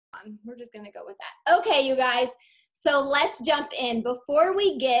on. We're just going to go with that. Okay, you guys. So let's jump in. Before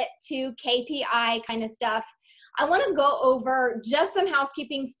we get to KPI kind of stuff, I want to go over just some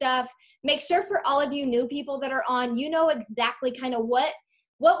housekeeping stuff. Make sure for all of you new people that are on, you know exactly kind of what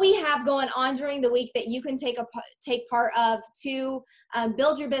we have going on during the week that you can take part of to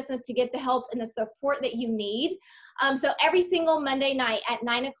build your business, to get the help and the support that you need. So every single Monday night at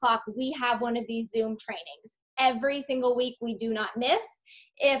 9 o'clock, we have one of these Zoom trainings. Every single week, we do not miss.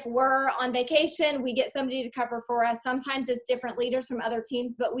 If we're on vacation, we get somebody to cover for us. Sometimes it's different leaders from other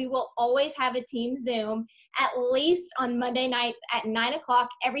teams, but we will always have a team Zoom at least on Monday nights at 9 o'clock.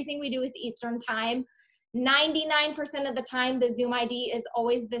 Everything we do is Eastern time. 99% of the time, the Zoom ID is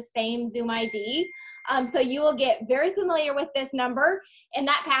always the same Zoom ID. So you will get very familiar with this number and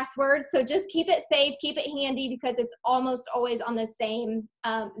that password. So just keep it safe, keep it handy, because it's almost always on the same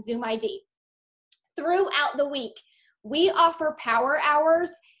Zoom ID. Throughout the week, we offer power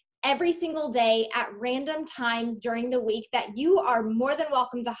hours every single day at random times during the week that you are more than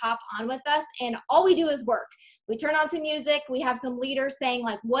welcome to hop on with us. And all we do is work. We turn on some music. We have some leaders saying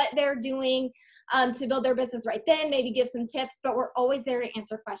like what they're doing to build their business right then, maybe give some tips, but we're always there to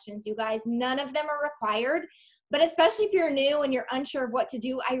answer questions, you guys. None of them are required, but especially if you're new and you're unsure of what to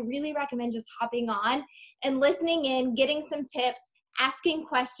do, I really recommend just hopping on and listening in, getting some tips, asking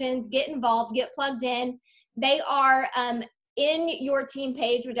questions, get involved, get plugged in. They are in your team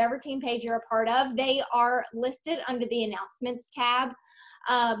page, whichever team page you're a part of, they are listed under the announcements tab.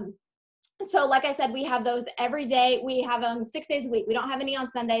 So like I said, we have those every day. We have them 6 days a week. We don't have any on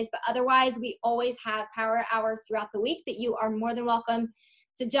Sundays, but otherwise we always have power hours throughout the week that you are more than welcome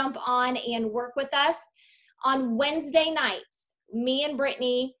to jump on and work with us. On Wednesday nights, me and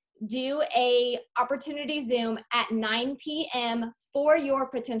Brittany do a opportunity Zoom at 9 p.m. for your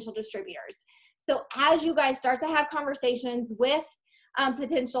potential distributors. So as you guys start to have conversations with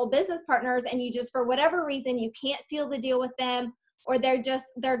potential business partners and you just, for whatever reason, you can't seal the deal with them, or they're just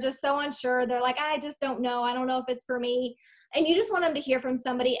so unsure, they're like, I just don't know. I don't know if it's for me. And you just want them to hear from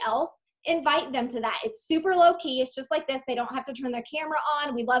somebody else, invite them to that. It's super low key. It's just like this. They don't have to turn their camera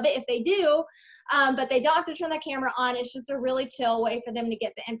on. We love it if they do, but they don't have to turn their camera on. It's just a really chill way for them to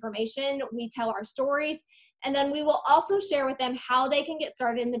get the information. We tell our stories, and then we will also share with them how they can get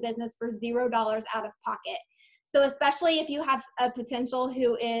started in the business for $0 out of pocket. So especially if you have a potential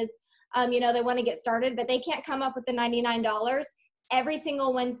who is, they want to get started, but they can't come up with the $99, every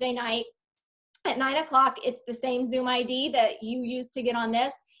single Wednesday night at 9 o'clock, it's the same Zoom ID that you use to get on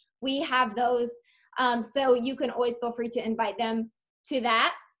this. We have those, so you can always feel free to invite them to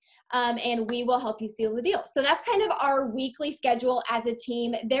that, and we will help you seal the deal. So that's kind of our weekly schedule as a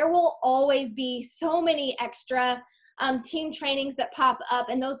team. There will always be so many extra team trainings that pop up,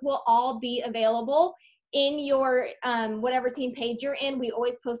 and those will all be available in your whatever team page you're in. We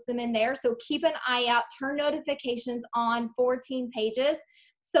always post them in there, so keep an eye out, turn notifications on for team pages,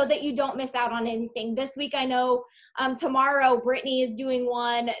 so that you don't miss out on anything. This week, I know tomorrow, Brittany is doing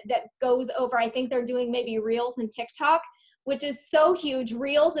one that goes over, I think they're doing maybe Reels and TikTok, which is so huge.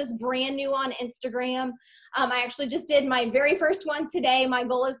 Reels is brand new on Instagram. I actually just did my very first one today. My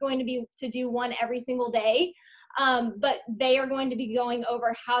goal is going to be to do one every single day. But they are going to be going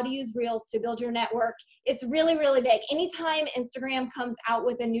over how to use Reels to build your network. It's really, really big. Anytime Instagram comes out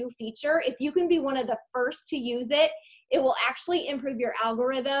with a new feature, if you can be one of the first to use it, it will actually improve your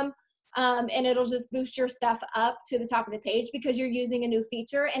algorithm, and it'll just boost your stuff up to the top of the page because you're using a new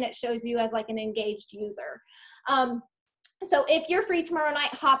feature and it shows you as like an engaged user. So if you're free tomorrow night,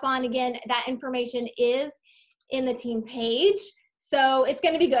 hop on. Again, that information is in the team page. So it's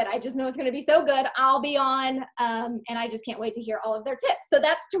going to be good. I just know it's going to be so good. I'll be on, and I just can't wait to hear all of their tips. So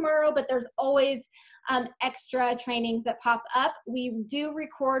that's tomorrow, but there's always extra trainings that pop up. We do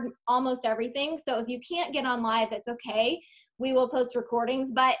record almost everything. So if you can't get on live, that's okay. We will post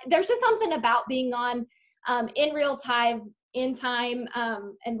recordings, but there's just something about being on in real time, in time,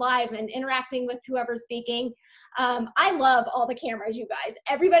 and live and interacting with whoever's speaking. I love all the cameras, you guys.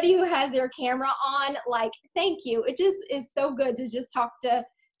 Everybody who has their camera on, like, thank you. It just is so good to just talk to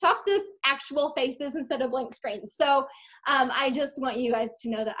actual faces instead of blank screens. So I just want you guys to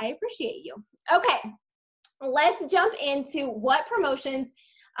know that I appreciate you. Okay, let's jump into what promotions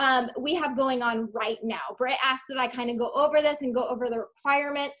we have going on right now. Britt asked that I kind of go over this and go over the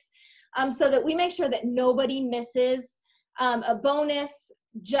requirements so that we make sure that nobody misses a bonus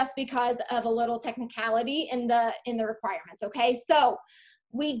just because of a little technicality in the requirements. Okay, so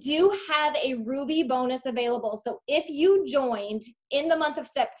we do have a Ruby bonus available. So if you joined in the month of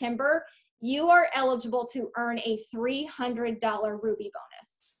September, you are eligible to earn a $300 Ruby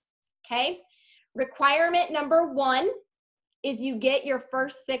bonus. Okay, requirement number 1 is you get your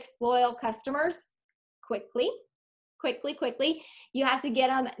first 6 loyal customers quickly. You have to get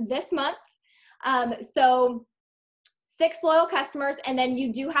them this month. So 6 loyal customers, and then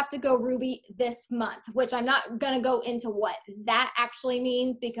you do have to go Ruby this month, which I'm not going to go into what that actually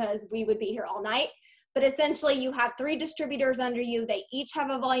means because we would be here all night. But essentially, you have 3 distributors under you. They each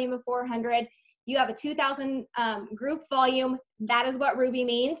have a volume of 400. You have a 2,000 group volume. That is what Ruby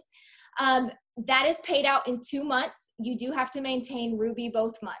means. That is paid out in 2 months. You do have to maintain Ruby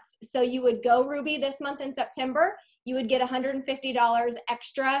both months. So you would go Ruby this month in September. You would get $150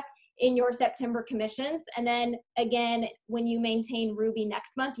 extra in your September commissions. And then again, when you maintain Ruby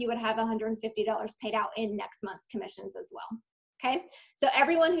next month, you would have $150 paid out in next month's commissions as well. Okay, so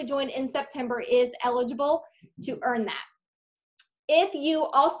everyone who joined in September is eligible to earn that. If you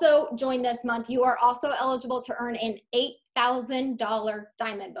also join this month, you are also eligible to earn an $8,000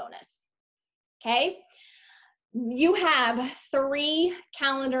 diamond bonus. Okay, you have 3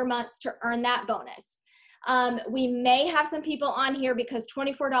 calendar months to earn that bonus. We may have some people on here because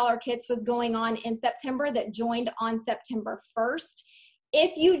 $24 Kits was going on in September that joined on September 1st.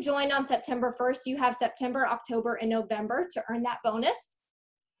 If you joined on September 1st, you have September, October, and November to earn that bonus.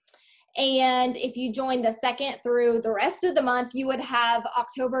 And if you join the 2nd through the rest of the month, you would have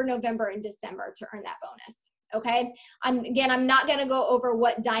October, November, and December to earn that bonus. Okay. I'm not going to go over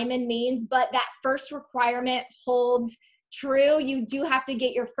what diamond means, but that first requirement holds true. You do have to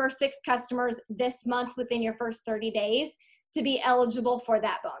get your first 6 customers this month within your first 30 days to be eligible for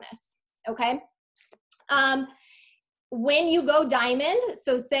that bonus. Okay. When you go diamond,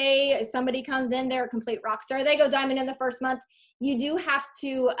 so say somebody comes in, they're a complete rock star, they go diamond in the first month, you do have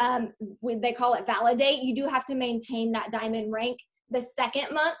to, they call it validate, you do have to maintain that diamond rank the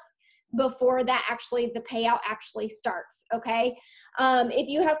 2nd month before that actually, the payout actually starts, okay? If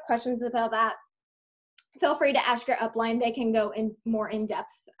you have questions about that, feel free to ask your upline. They can go in more in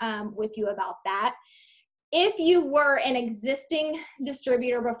depth with you about that. If you were an existing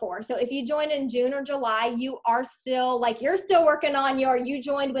distributor before, so if you joined in June or July, you are still, you're still working on you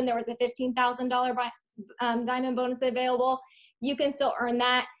joined when there was a $15,000 diamond bonus available, you can still earn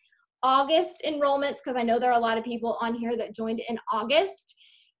that. August enrollments, because I know there are a lot of people on here that joined in August,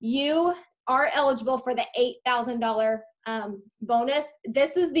 you are eligible for the $8,000 bonus.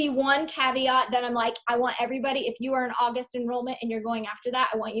 This is the one caveat that I'm like, I want everybody, if you are an August enrollment and you're going after that,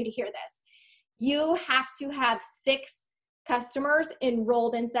 I want you to hear this. You have to have 6 customers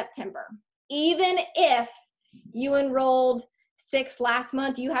enrolled in September. Even if you enrolled 6 last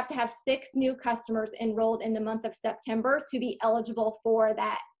month, you have to have 6 new customers enrolled in the month of September to be eligible for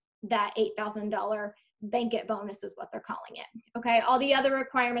that $8,000 bank it bonus is what they're calling it. Okay, all the other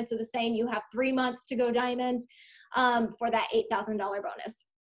requirements are the same. You have 3 months to go diamond for that $8,000 bonus.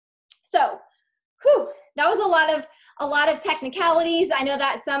 So, that was a lot of technicalities. I know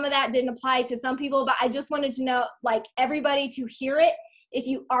that some of that didn't apply to some people, but I just wanted to know, everybody to hear it. If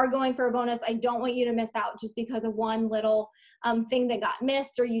you are going for a bonus, I don't want you to miss out just because of one little thing that got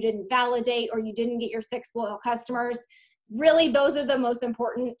missed, or you didn't validate, or you didn't get your 6 loyal customers. Really, those are the most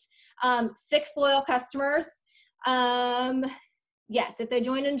important. 6 loyal customers. Yes, if they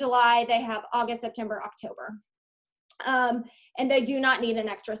join in July, they have August, September, October. And they do not need an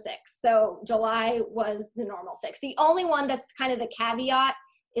extra 6. So July was the normal 6. The only one that's kind of the caveat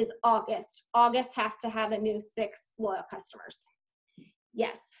is August. August has to have a new 6 loyal customers.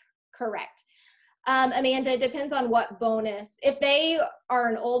 Yes, correct. Amanda, it depends on what bonus. If they are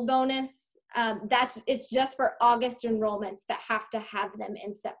an old bonus, it's just for August enrollments that have to have them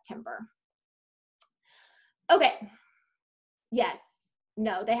in September. Okay. Yes.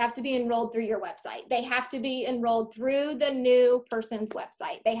 No, they have to be enrolled through your website. They have to be enrolled through the new person's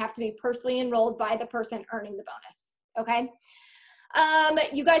website. They have to be personally enrolled by the person earning the bonus. Okay.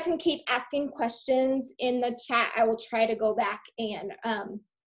 You guys can keep asking questions in the chat. I will try to go back and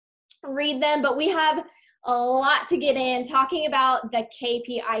read them, but we have a lot to get in talking about the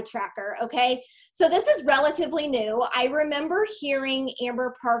KPI tracker. Okay. So this is relatively new. I remember hearing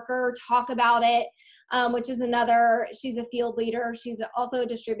Amber Parker talk about it, which is she's a field leader. She's also a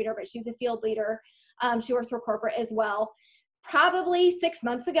distributor, but she's a field leader. She works for corporate as well. Probably 6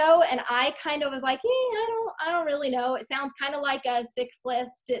 months ago, and I kind of was like, I don't really know. It sounds kind of like a 6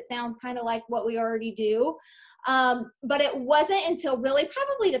 list. It sounds kind of like what we already do. But it wasn't until really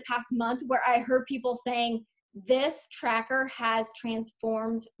probably the past month where I heard people saying, this tracker has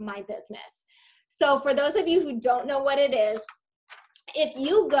transformed my business. So for those of you who don't know what it is, if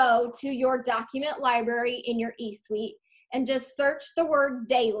you go to your document library in your eSuite and just search the word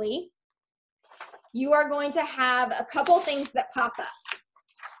daily, you are going to have a couple things that pop up.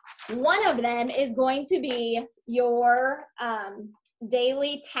 One of them is going to be your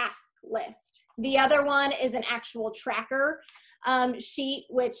daily task list. The other one is an actual tracker sheet,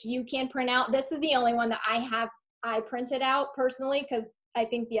 which you can print out. This is the only one that I printed out personally, because I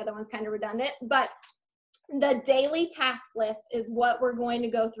think the other one's kind of redundant, but the daily task list is what we're going to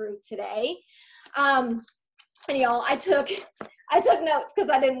go through today. And y'all, I took notes because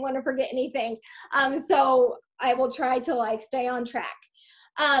I didn't want to forget anything. So I will try to like stay on track.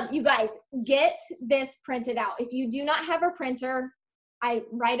 You guys, get this printed out. If you do not have a printer, I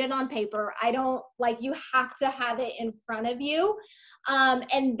write it on paper. I don't like, you have to have it in front of you.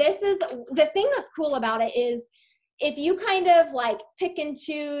 And this is the thing that's cool about it is if you kind of like pick and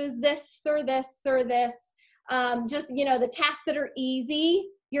choose this or this or this, just, you know, the tasks that are easy,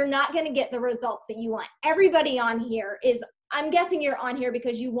 you're not going to get the results that you want. Everybody on here is, I'm guessing you're on here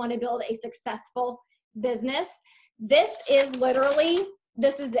because you want to build a successful business. This is literally,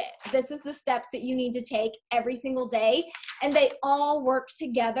 this is it. This is the steps that you need to take every single day. And they all work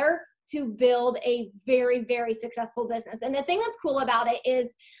together to build a very, very successful business. And the thing that's cool about it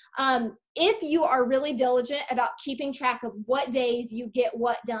is if you are really diligent about keeping track of what days you get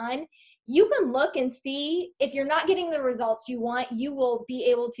what done, you can look and see if you're not getting the results you want, you will be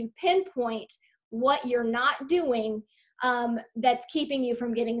able to pinpoint what you're not doing that's keeping you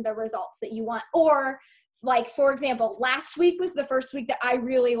from getting the results that you want. Or like, for example, last week was the first week that I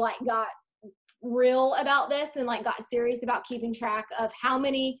really like got real about this and like got serious about keeping track of how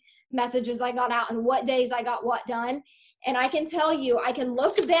many messages I got out and what days I got what done. And I can tell you, I can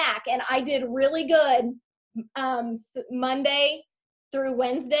look back and I did really good Monday through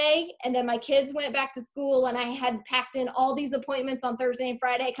Wednesday, and then my kids went back to school and I had packed in all these appointments on Thursday and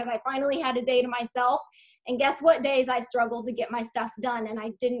Friday because I finally had a day to myself. And guess what days I struggled to get my stuff done and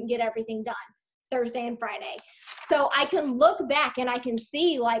I didn't get everything done? Thursday and Friday. So I can look back and I can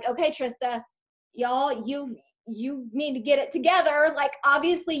see like, okay, Trista, y'all, you need to get it together. Like,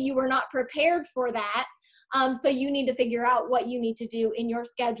 obviously you were not prepared for that. So you need to figure out what you need to do in your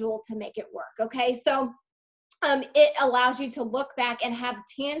schedule to make it work. Okay. So it allows you to look back and have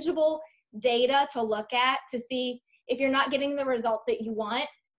tangible data to look at to see if you're not getting the results that you want,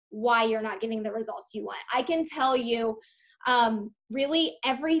 why you're not getting the results you want. I can tell you really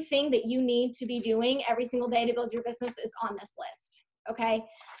everything that you need to be doing every single day to build your business is on this list. Okay.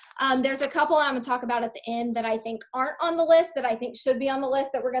 There's a couple I'm going to talk about at the end that I think aren't on the list that I think should be on the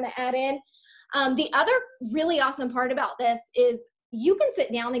list that we're going to add in. The other really awesome part about this is you can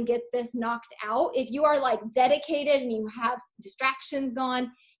sit down and get this knocked out. If you are like dedicated and you have distractions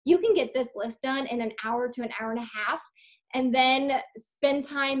gone, you can get this list done in an hour to an hour and a half, and then spend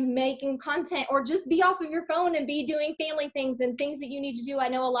time making content or just be off of your phone and be doing family things and things that you need to do. I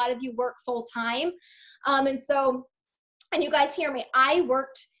know a lot of you work full time. And you guys hear me, I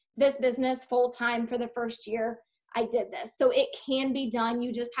worked this business full time for the first year I did this. So it can be done.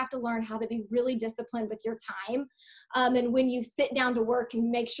 You just have to learn how to be really disciplined with your time. And when you sit down to work, and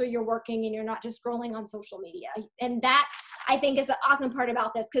make sure you're working and you're not just scrolling on social media. And that I think is the awesome part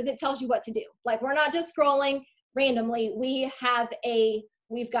about this, because it tells you what to do. Like, we're not just scrolling randomly. We've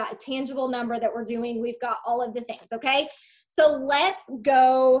got a tangible number that we're doing. We've got all of the things. Okay. So let's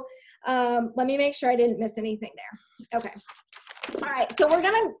go. Let me make sure I didn't miss anything there. Okay. All right. So we're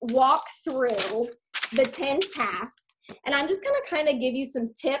going to walk through the 10 tasks, and I'm just going to kind of give you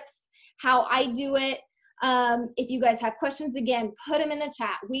some tips how I do it. If you guys have questions, again, put them in the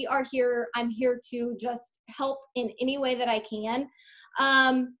chat. We are here. I'm here to just help in any way that I can.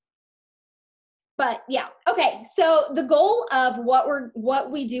 But yeah. Okay. So the goal of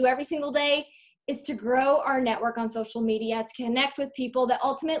what we do every single day is to grow our network on social media, to connect with people that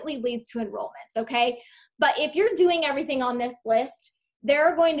ultimately leads to enrollments. Okay. But if you're doing everything on this list, there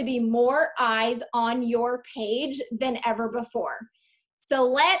are going to be more eyes on your page than ever before. So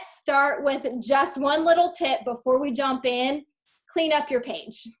let's start with just one little tip before we jump in. Clean up your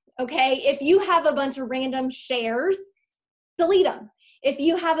page. Okay. If you have a bunch of random shares, delete them. If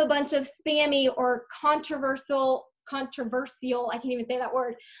you have a bunch of spammy or controversial, I can't even say that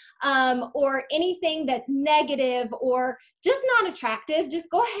word, or anything that's negative or just not attractive, just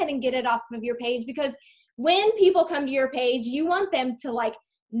go ahead and get it off of your page, because when people come to your page, you want them to like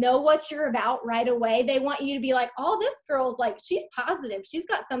know what you're about right away. They want you to be like, oh, this girl's like, she's positive. She's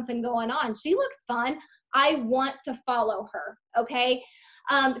got something going on. She looks fun. I want to follow her. Okay.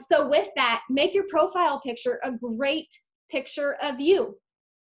 So with that, make your profile picture a great picture of you,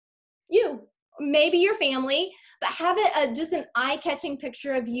 maybe your family, but have it just an eye-catching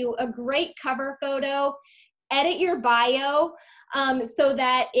picture of you, a great cover photo. Edit your bio so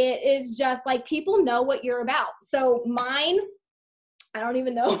that it is just like people know what you're about. So mine, I don't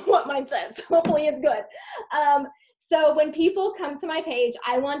even know what mine says. Hopefully it's good. So when people come to my page,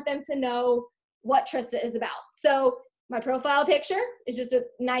 I want them to know what Trista is about. So my profile picture is just a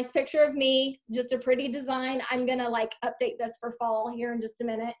nice picture of me, just a pretty design. I'm gonna like update this for fall here in just a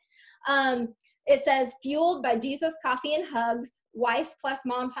minute. It says, fueled by Jesus, coffee, and hugs, wife plus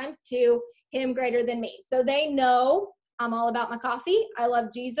mom times two, him greater than me. So they know I'm all about my coffee. I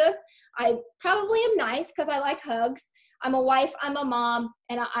love Jesus. I probably am nice because I like hugs. I'm a wife, I'm a mom,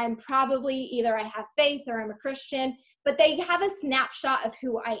 and I'm probably either I have faith or I'm a Christian, but they have a snapshot of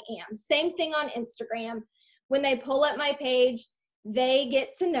who I am. Same thing on Instagram. When they pull up my page, they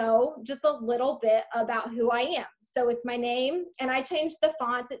get to know just a little bit about who I am. So it's my name, and I changed the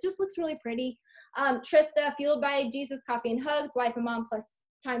fonts. It just looks really pretty. Trista, fueled by Jesus, coffee, and hugs, wife and mom plus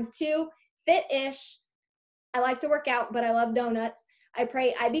times two, fit-ish. I like to work out, but I love donuts. I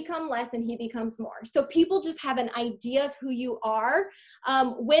pray I become less and he becomes more. So people just have an idea of who you are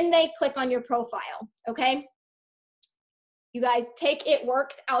when they click on your profile, okay? You guys, take It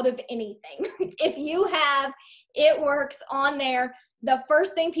Works out of anything. If you have It Works on there, the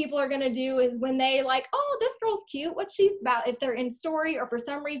first thing people are gonna do is when they like, oh, this girl's cute, what she's about, if they're in story or for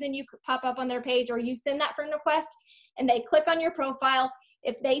some reason you could pop up on their page or you send that friend request and they click on your profile,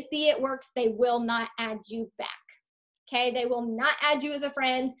 if they see It Works, they will not add you back. Okay, they will not add you as a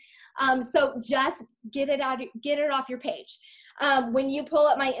friend. So just get it off your page. When you pull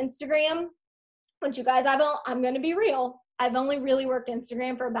up my Instagram, which you guys, I'm going to be real. I've only really worked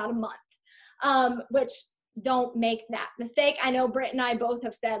Instagram for about a month, which don't make that mistake. I know Britt and I both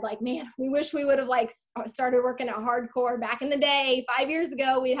have said like, man, we wish we would have like started working at hardcore back in the day. 5 years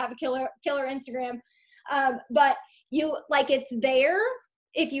ago, we'd have a killer Instagram. But you like, it's there.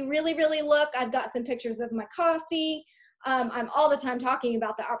 If you really, really look, I've got some pictures of my coffee. I'm all the time talking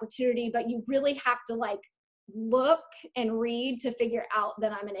about the opportunity, but you really have to like look and read to figure out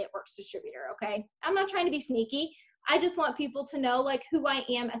that I'm an It Works distributor, okay? I'm not trying to be sneaky. I just want people to know like who I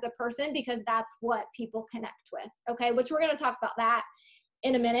am as a person because that's what people connect with, okay? Which we're gonna talk about that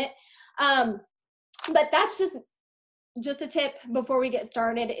in a minute. But that's just a tip before we get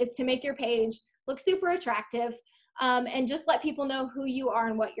started is to make your page look super attractive and just let people know who you are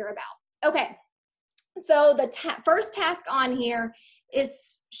and what you're about. Okay, so the first task on here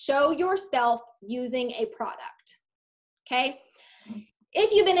is show yourself using a product, okay?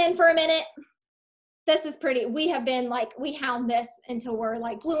 If you've been in for a minute, this is pretty, we have been like, we hound this until we're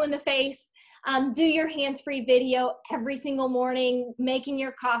like blue in the face. Do your hands-free video every single morning, making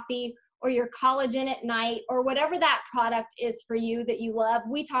your coffee or your collagen at night or whatever that product is for you that you love.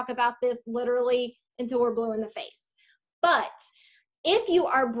 We talk about this literally until we're blue in the face. But if you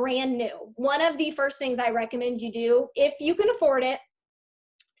are brand new, one of the first things I recommend you do, if you can afford it,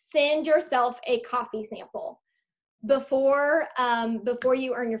 send yourself a coffee sample before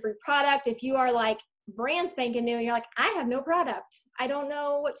you earn your free product. If you are like brand spanking new and you're like, I have no product, I don't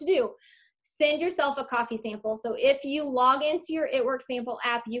know what to do, send yourself a coffee sample. So if you log into your It Works sample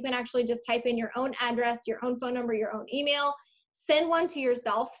app, you can actually just type in your own address, your own phone number, your own email, send one to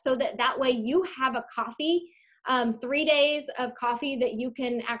yourself so that way you have a coffee, 3 days of coffee that you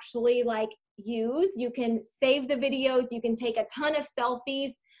can actually like use. You can save the videos, you can take a ton of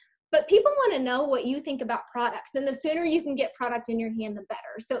selfies, but people want to know what you think about products, and the sooner you can get product in your hand, the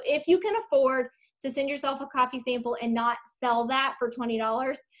better. So if you can afford to send yourself a coffee sample and not sell that for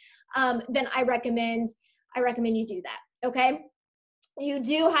 $20, then I recommend you do that, okay? You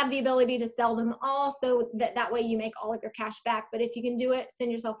do have the ability to sell them all so that way you make all of your cash back, but if you can do it,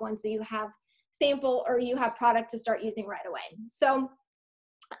 send yourself one so you have sample or you have product to start using right away. So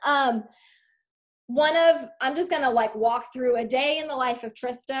I'm just gonna like walk through a day in the life of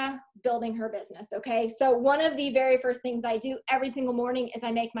Trista building her business, okay? So one of the very first things I do every single morning is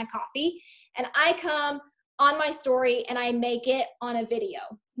I make my coffee, and I come on my story and I make it on a video.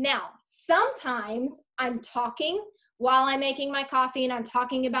 Now, sometimes I'm talking while I'm making my coffee and I'm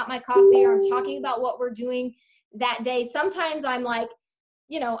talking about my coffee or I'm talking about what we're doing that day. Sometimes I'm like,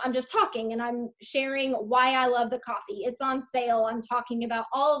 you know, I'm just talking and I'm sharing why I love the coffee. It's on sale. I'm talking about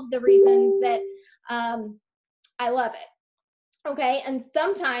all of the reasons that I love it. Okay. And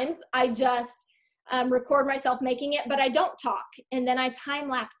sometimes I just record myself making it, but I don't talk. And then I time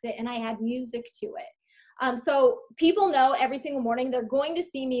lapse it and I add music to it. So people know every single morning they're going to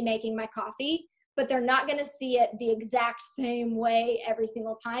see me making my coffee, but they're not going to see it the exact same way every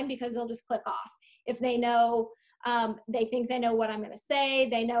single time because they'll just click off. If they know, they think they know what I'm going to say,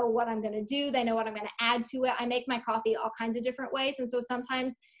 they know what I'm going to do, they know what I'm going to add to it. I make my coffee all kinds of different ways. And so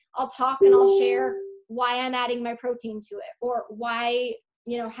sometimes I'll talk and I'll share why I'm adding my protein to it or why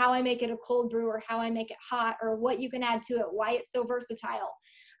you know, how I make it a cold brew or how I make it hot or what you can add to it, why it's so versatile.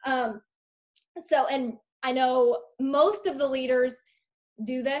 And I know most of the leaders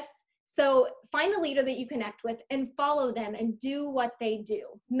do this. So find a leader that you connect with and follow them and do what they do.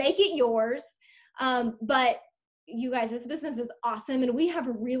 Make it yours. But you guys, this business is awesome and we have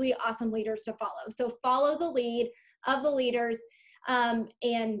really awesome leaders to follow. So follow the lead of the leaders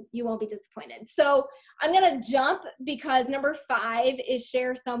and you won't be disappointed. So I'm going to jump because number 5 is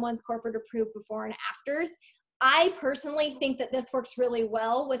share someone's corporate approved before and afters. I personally think that this works really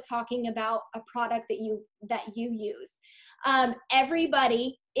well with talking about a product that you use.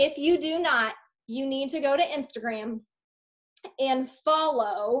 Everybody, if you do not, you need to go to Instagram and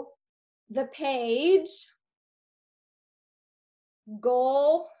follow the page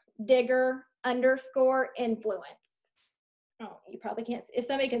Goal Digger _influence. Oh, you probably can't. If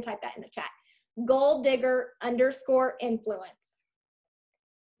somebody can type that in the chat, Goal Digger _influence.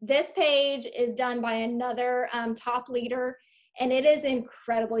 This page is done by another top leader, and it is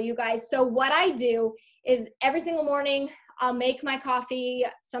incredible, you guys. So what I do is every single morning, I'll make my coffee.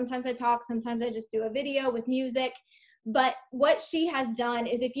 Sometimes I talk, sometimes I just do a video with music. But what she has done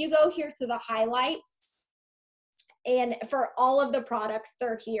is if you go here to the highlights, and for all of the products,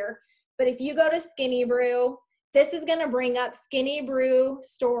 they're here. But if you go to Skinny Brew, this is gonna bring up Skinny Brew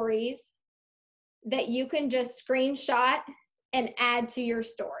stories that you can just screenshot and add to your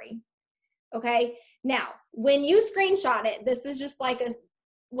story. Okay, now when you screenshot it, this is just like a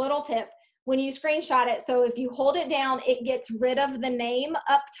little tip. When you screenshot it, so if you hold it down, it gets rid of the name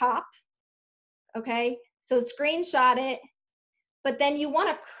up top. Okay, so screenshot it, but then you want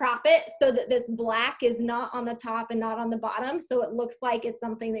to crop it so that this black is not on the top and not on the bottom, so it looks like it's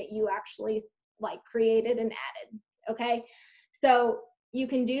something that you actually like created and added. Okay, so you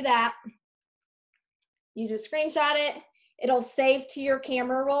can do that. You just screenshot it. It'll save to your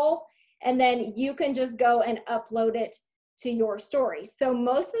camera roll, and then you can just go and upload it to your story. So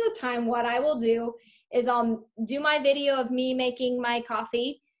most of the time what I will do is I'll do my video of me making my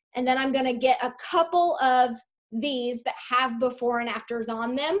coffee, and then I'm gonna get a couple of these that have before and afters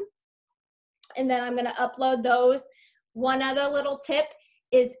on them, and then I'm gonna upload those. One other little tip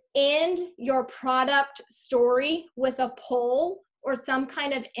is end your product story with a poll or some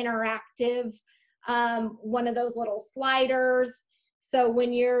kind of interactive one of those little sliders. So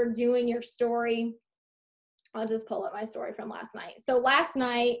when you're doing your story, I'll just pull up my story from last night. So last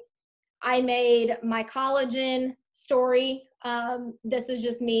night I made my collagen story. This is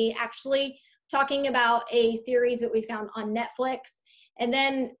just me actually talking about a series that we found on Netflix. And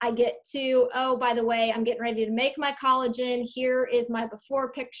then I get to, oh, by the way, I'm getting ready to make my collagen. Here is my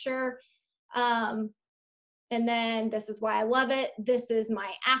before picture. And then this is why I love it. This is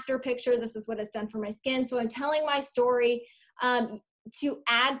my after picture. This is what it's done for my skin. So I'm telling my story. To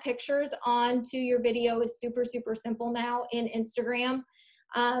add pictures onto your video is super, super simple now in Instagram.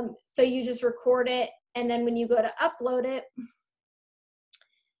 So you just record it. And then when you go to upload it,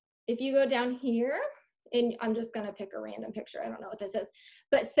 if you go down here, and I'm just going to pick a random picture. I don't know what this is,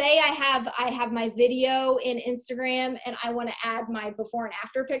 but say I have my video in Instagram and I want to add my before and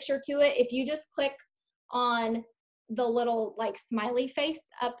after picture to it. If you just click on the little like smiley face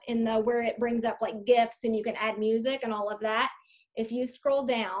up in the where it brings up like GIFs and you can add music and all of that. If you scroll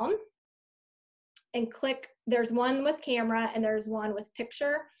down and click, there's one with camera and there's one with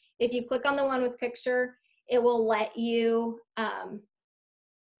picture. If you click on the one with picture, it will let you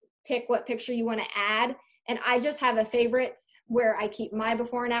pick what picture you want to add. And I just have a favorites where I keep my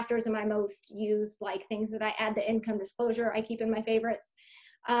before and afters and my most used like things that I add, the income disclosure I keep in my favorites.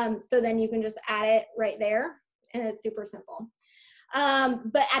 So then you can just add it right there and it's super simple.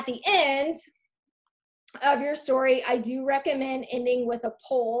 But at the end of your story, I do recommend ending with a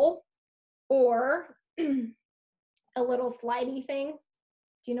poll or a little slidey thing.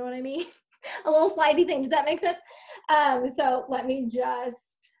 Do you know what I mean? A little slidey thing. Does that make sense? So let me just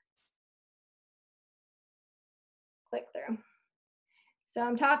click through. So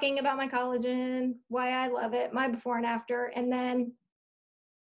I'm talking about my collagen, why I love it, my before and after, and then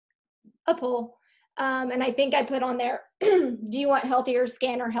a poll. And I think I put on there, do you want healthier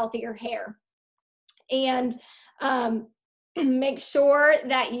skin or healthier hair? And make sure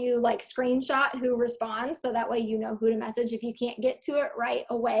that you like screenshot who responds so that way you know who to message if you can't get to it right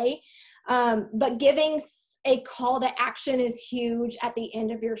away. But giving a call to action is huge at the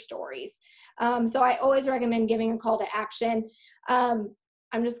end of your stories. So I always recommend giving a call to action. I'm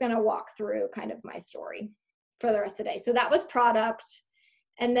just going to walk through kind of my story for the rest of the day. So that was product.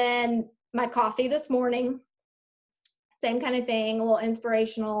 And then my coffee this morning, same kind of thing, a little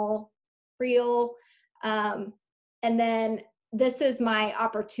inspirational, real. And then this is my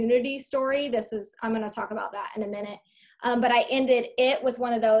opportunity story. I'm going to talk about that in a minute. But I ended it with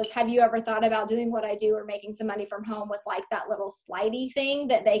one of those, have you ever thought about doing what I do or making some money from home, with like that little slidey thing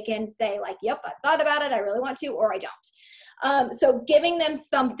that they can say like, yep, I've thought about it, I really want to, or I don't. So giving them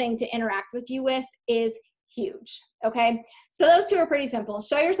something to interact with you with is huge. Okay. So those two are pretty simple.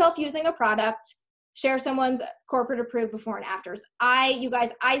 Show yourself using a product, share someone's corporate approved before and afters. You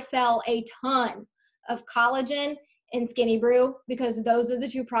guys, I sell a ton of collagen and Skinny Brew, because those are the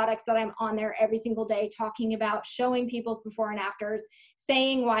two products that I'm on there every single day talking about, showing people's before and afters,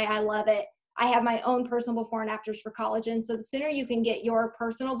 saying why I love it. I have my own personal before and afters for collagen. So the sooner you can get your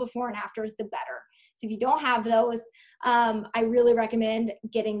personal before and afters, the better. So if you don't have those, I really recommend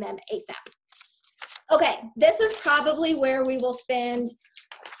getting them ASAP. Okay, this is probably where we will spend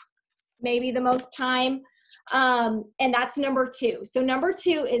maybe the most time. And that's number 2. So number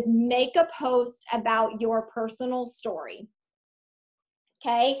 2 is make a post about your personal story.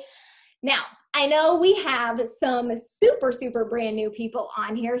 Okay. Now, I know we have some super, super brand new people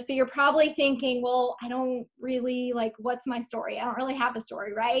on here. So you're probably thinking, well, I don't really what's my story? I don't really have a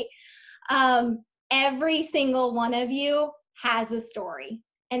story, right? Every single one of you has a story,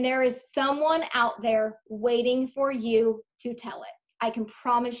 and there is someone out there waiting for you to tell it. I can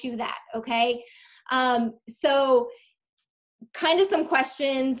promise you that. Okay. So kind of some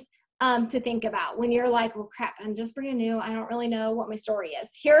questions to think about when you're like, well, crap, I'm just brand new. I don't really know what my story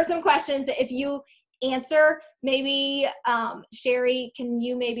is. Here are some questions that if you answer, maybe Sherry, can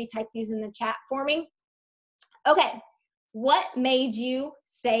you maybe type these in the chat for me? Okay. What made you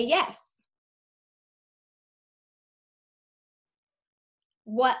say yes?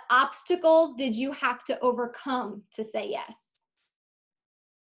 What obstacles did you have to overcome to say yes?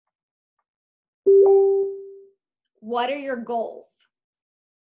 What are your goals?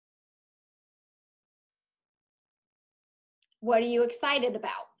 What are you excited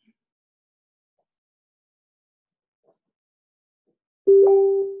about?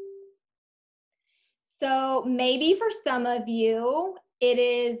 So maybe for some of you, it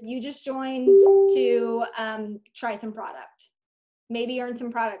is you just joined to try some product. Maybe earn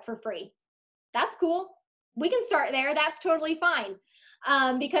some product for free. That's cool. We can start there. That's totally fine.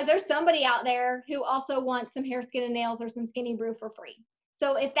 Because there's somebody out there who also wants some hair, skin, and nails or some Skinny Brew for free.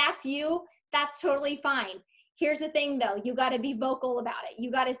 So if that's you, that's totally fine. Here's the thing though, you got to be vocal about it.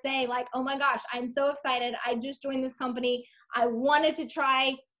 You got to say like, oh my gosh, I'm so excited. I just joined this company. I wanted to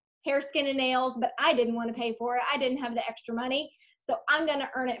try hair, skin, and nails, but I didn't want to pay for it. I didn't have the extra money. So I'm going to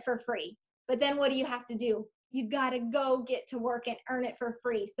earn it for free. But then what do you have to do? You've got to go get to work and earn it for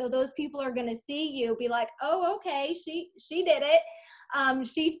free. So those people are going to see you be like, oh, okay, she did it.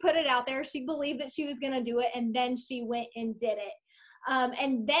 She put it out there. She believed that she was going to do it. And then she went and did it.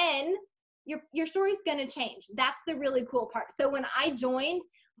 And then your story's going to change. That's the really cool part. So when I joined,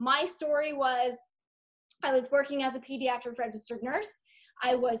 my story was I was working as a pediatric registered nurse.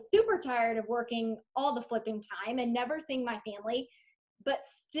 I was super tired of working all the flipping time and never seeing my family, but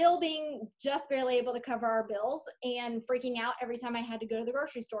still being just barely able to cover our bills and freaking out every time I had to go to the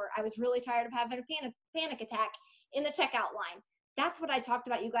grocery store. I was really tired of having a panic attack in the checkout line. That's what I talked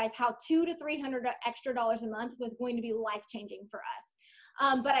about, you guys, how $200 to $300 extra a month was going to be life-changing for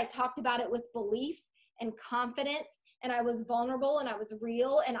us. But I talked about it with belief and confidence, and I was vulnerable and I was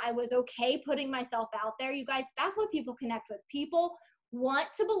real and I was okay putting myself out there. You guys, that's what people connect with. People want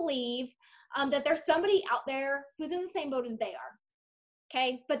to believe that there's somebody out there who's in the same boat as they are.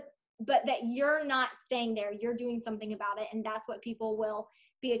 Okay, but that you're not staying there, you're doing something about it, and that's what people will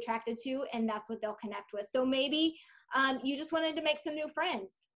be attracted to, and that's what they'll connect with. So maybe you just wanted to make some new friends.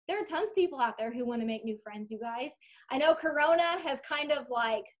 There are tons of people out there who want to make new friends, you guys. I know Corona has kind of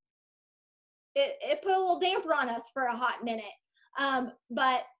like, it put a little damper on us for a hot minute,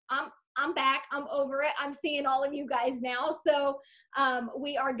 but I'm back. I'm over it. I'm seeing all of you guys now. So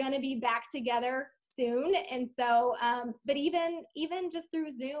we are going to be back together soon. And so, but even just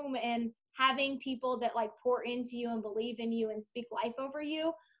through Zoom and having people that like pour into you and believe in you and speak life over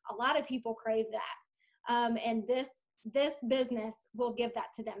you, a lot of people crave that. And this business will give that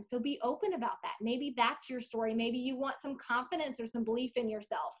to them. So be open about that. Maybe that's your story. Maybe you want some confidence or some belief in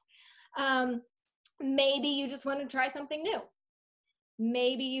yourself. Maybe you just want to try something new.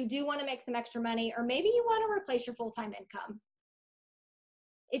 Maybe you do want to make some extra money, or maybe you want to replace your full-time income.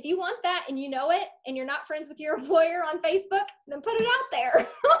 If you want that and you know it and you're not friends with your employer on Facebook, then put it out there.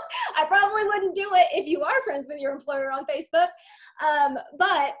 I probably wouldn't do it if you are friends with your employer on Facebook.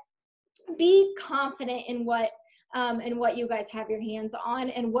 But be confident in what you guys have your hands on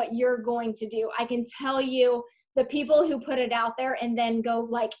and what you're going to do. I can tell you the people who put it out there and then go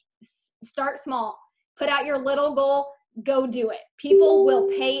like, start small, put out your little goal, go do it. People will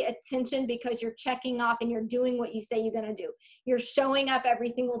pay attention because you're checking off and you're doing what you say you're going to do. You're showing up every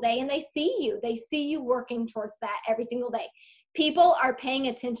single day and they see you. They see you working towards that every single day. People are paying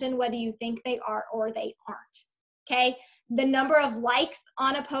attention whether you think they are or they aren't. Okay? The number of likes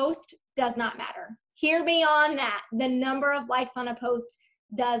on a post does not matter. Hear me on that. The number of likes on a post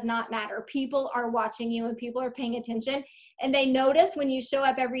does not matter. People are watching you and people are paying attention, and they notice when you show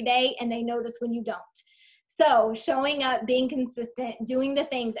up every day and they notice when you don't. So showing up, being consistent, doing the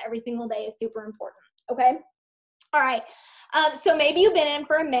things every single day is super important. Okay. All right. So maybe you've been in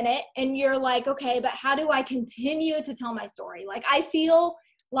for a minute and you're like, okay, but how do I continue to tell my story? Like, I feel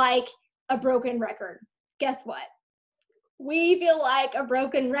like a broken record. Guess what? We feel like a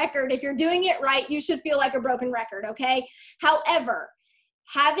broken record. If you're doing it right, you should feel like a broken record. Okay. However,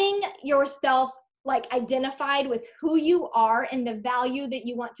 having yourself like identified with who you are and the value that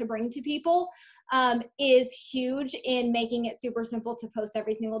you want to bring to people is huge in making it super simple to post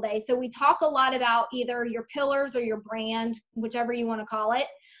every single day. So we talk a lot about either your pillars or your brand, whichever you want to call it.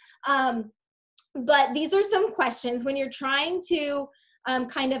 But these are some questions when you're trying to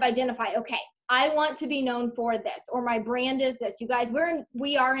kind of identify, okay, I want to be known for this, or my brand is this. You guys,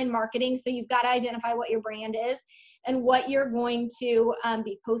 we are in marketing, so you've got to identify what your brand is and what you're going to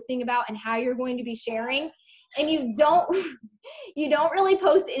be posting about and how you're going to be sharing. And you don't really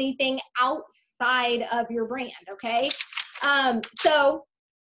post anything outside of your brand, okay? So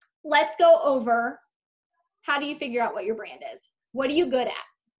let's go over, how do you figure out what your brand is? What are you good at?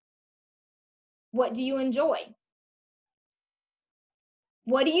 What do you enjoy?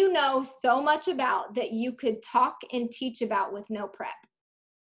 What do you know so much about that you could talk and teach about with no prep?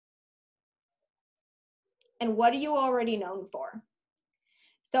 And what are you already known for?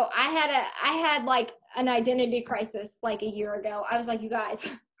 So I had like an identity crisis like a year ago. I was like, you guys,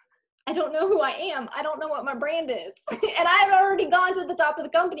 I don't know who I am. I don't know what my brand is. And I had already gone to the top of the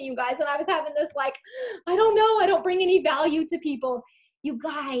company, you guys. And I was having this like, I don't know. I don't bring any value to people. You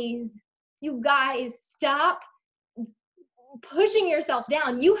guys, stop pushing yourself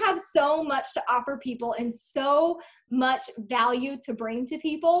down. You have so much to offer people and so much value to bring to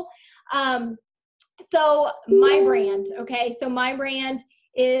people. So my brand, okay? So my brand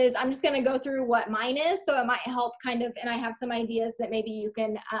is, I'm just going to go through what mine is, so it might help kind of, and I have some ideas that maybe you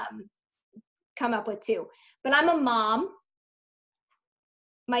can come up with too. But I'm a mom.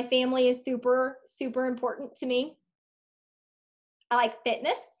 My family is super, super important to me. I like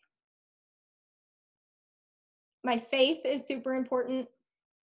fitness. My faith is super important.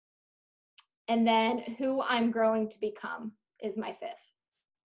 And then who I'm growing to become is my fifth.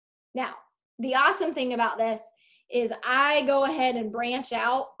 Now, the awesome thing about this is I go ahead and branch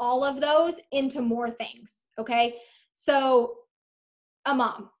out all of those into more things, okay? So a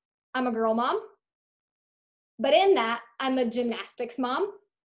mom, I'm a girl mom, but in that, I'm a gymnastics mom.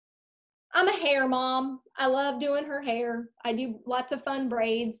 I'm a hair mom. I love doing her hair. I do lots of fun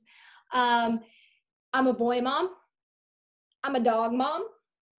braids. I'm a boy mom. I'm a dog mom.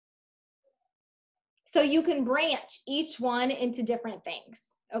 So you can branch each one into different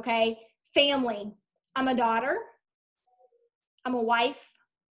things, okay? Family, I'm a daughter. I'm a wife.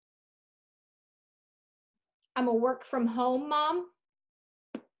 I'm a work from home mom.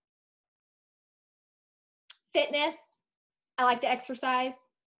 Fitness, I like to exercise.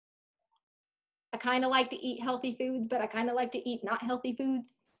 I kind of like to eat healthy foods, but I kind of like to eat not healthy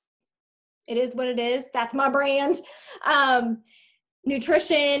foods. It is what it is. That's my brand.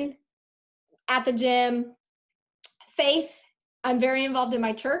 Nutrition, at the gym. Faith, I'm very involved in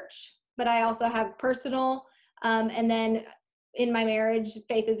my church, but I also have personal, and then in my marriage,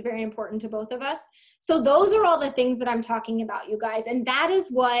 faith is very important to both of us. So those are all the things that I'm talking about, you guys. And that is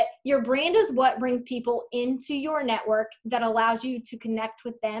what your brand is, what brings people into your network that allows you to connect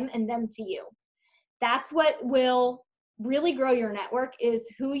with them and them to you. That's what will really grow your network, is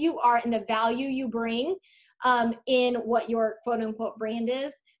who you are and the value you bring in what your quote unquote brand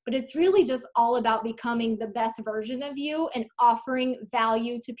is. But it's really just all about becoming the best version of you and offering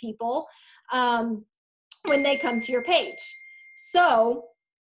value to people when they come to your page. So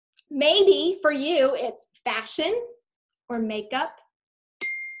maybe for you, it's fashion or makeup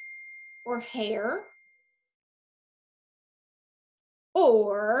or hair,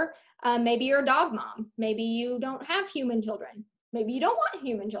 or maybe you're a dog mom. Maybe you don't have human children. Maybe you don't want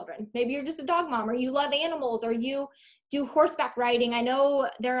human children. Maybe you're just a dog mom, or you love animals, or you do horseback riding. I know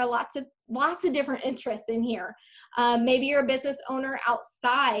there are lots of different interests in here. Maybe you're a business owner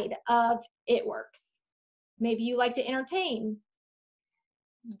outside of It Works. Maybe you like to entertain.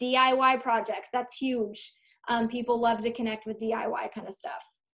 DIY projects, that's huge. People love to connect with DIY kind of stuff.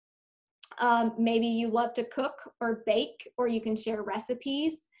 Maybe you love to cook or bake, or you can share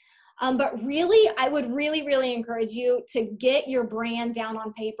recipes. But really, I would really, really encourage you to get your brand down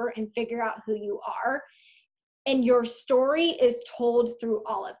on paper and figure out who you are. And your story is told through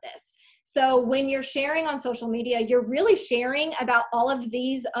all of this. So when you're sharing on social media, you're really sharing about all of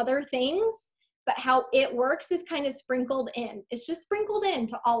these other things, but how it works is kind of sprinkled in. It's just sprinkled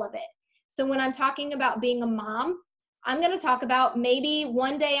into all of it. So when I'm talking about being a mom, I'm going to talk about, maybe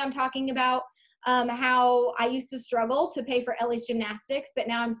one day I'm talking about how I used to struggle to pay for Ellie's gymnastics, but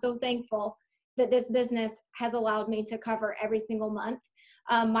now I'm so thankful that this business has allowed me to cover every single month.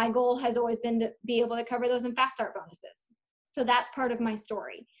 My goal has always been to be able to cover those in Fast Start bonuses. So that's part of my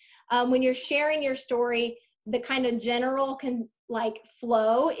story. When you're sharing your story, the kind of general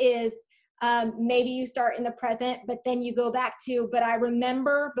flow is maybe you start in the present, but then you go back to, but I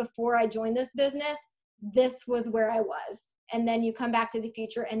remember before I joined this business, this was where I was. And then you come back to the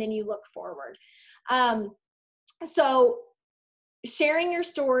future, and then you look forward. So sharing your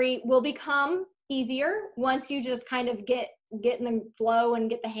story will become easier once you just kind of get in the flow and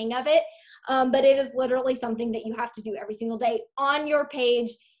get the hang of it. But it is literally something that you have to do every single day on your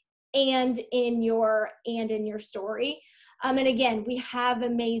page and in your story. And again, we have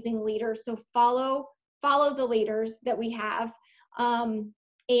amazing leaders, so follow the leaders that we have.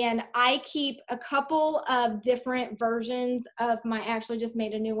 And I keep a couple of different versions of I actually just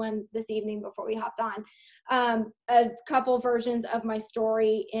made a new one this evening before we hopped on, a couple versions of my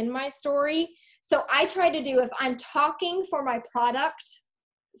story in my story. So I try to do, if I'm talking for my product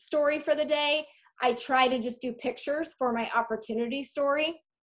story for the day, I try to just do pictures for my opportunity story.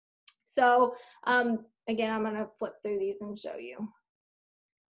 So again, I'm going to flip through these and show you.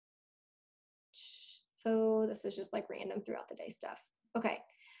 So this is just like random throughout the day stuff. Okay.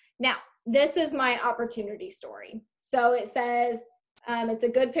 Now, this is my opportunity story. So it says, it's a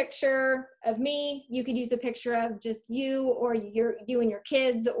good picture of me. You could use a picture of just you, or you and your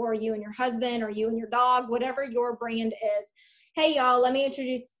kids, or you and your husband, or you and your dog, whatever your brand is. Hey, y'all, let me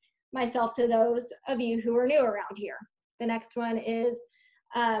introduce myself to those of you who are new around here. The next one is,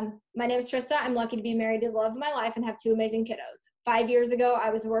 my name is Trista. I'm lucky to be married to the love of my life and have 2 amazing kiddos. 5 years ago, I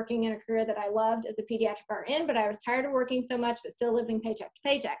was working in a career that I loved as a pediatric RN, but I was tired of working so much, but still living paycheck to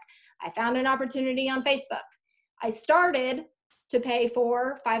paycheck. I found an opportunity on Facebook. I started to pay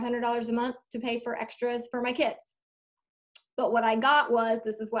for $500 a month to pay for extras for my kids. But what I got was,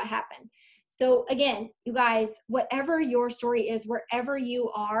 this is what happened. So again, you guys, whatever your story is, wherever you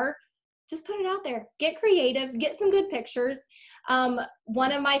are, just put it out there. Get creative, get some good pictures.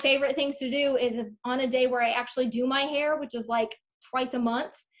 One of my favorite things to do is on a day where I actually do my hair, which is like twice a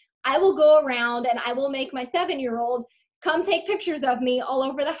month, I will go around and I will make my 7-year-old come take pictures of me all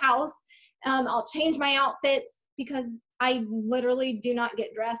over the house. I'll change my outfits because I literally do not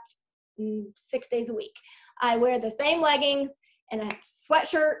get dressed 6 days a week. I wear the same leggings and a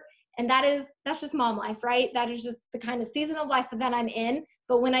sweatshirt, and that's just mom life, right? That is just the kind of season of life that I'm in.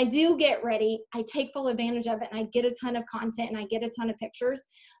 But when I do get ready, I take full advantage of it, and I get a ton of content and I get a ton of pictures.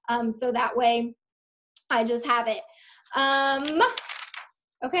 So that way I just have it.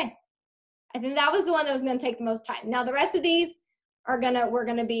 Okay. I think that was the one that was going to take the most time. Now the rest of these we're going to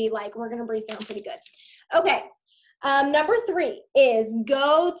breeze through them pretty good. Okay. Number 3 is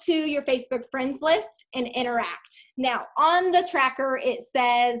go to your Facebook friends list and interact. Now on the tracker, it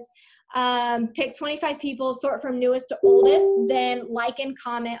says, pick 25 people, sort from newest to oldest, then like and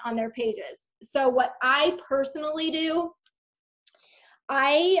comment on their pages. So what I personally do,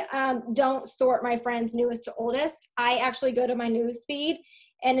 I don't sort my friends newest to oldest. I actually go to my news feed,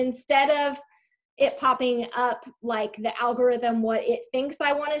 and instead of it popping up like the algorithm, what it thinks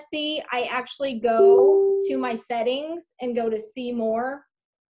I want to see, I actually go to my settings and go to see more.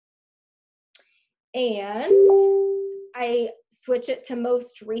 And I switch it to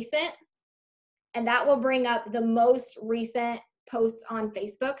most recent, and that will bring up the most recent posts on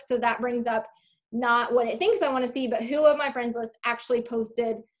Facebook. So that brings up not what it thinks I want to see, but who of my friends list actually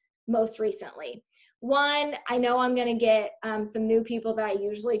posted most recently. One, I know I'm going to get some new people that I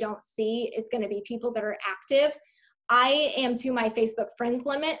usually don't see. It's going to be people that are active. I am to my Facebook friends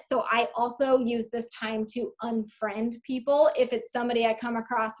limit, so I also use this time to unfriend people. If it's somebody I come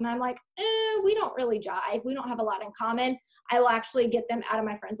across and I'm like, we don't really jive, we don't have a lot in common, I will actually get them out of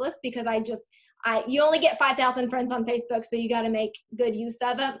my friends list, because you only get 5,000 friends on Facebook, so you got to make good use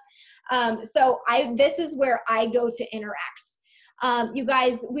of them. So this is where I go to interact. You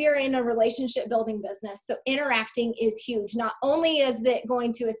guys, we are in a relationship building business. So interacting is huge. Not only is it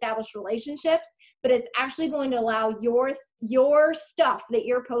going to establish relationships, but it's actually going to allow your stuff that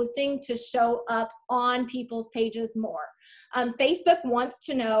you're posting to show up on people's pages more. Facebook wants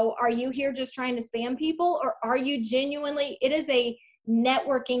to know, are you here just trying to spam people, or are you genuinely, it is a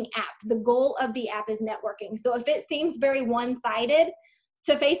networking app. The goal of the app is networking. So if it seems very one-sided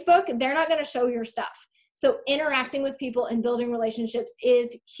to Facebook, they're not going to show your stuff. So interacting with people and building relationships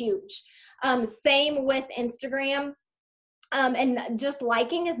is huge. Same with Instagram. And just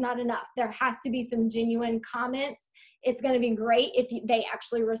liking is not enough. There has to be some genuine comments. It's going to be great if they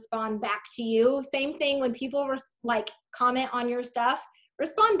actually respond back to you. Same thing when people comment on your stuff,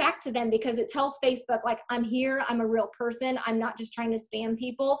 respond back to them, because it tells Facebook, like, I'm here, I'm a real person. I'm not just trying to spam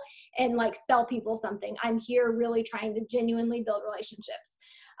people and like sell people something. I'm here really trying to genuinely build relationships.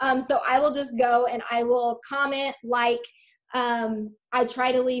 So I will just go and I will comment, I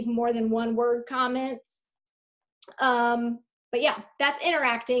try to leave more than one word comments. But yeah, that's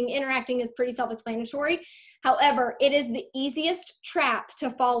interacting. Interacting is pretty self-explanatory. However, it is the easiest trap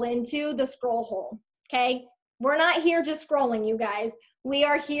to fall into, the scroll hole. Okay. We're not here just scrolling, you guys. We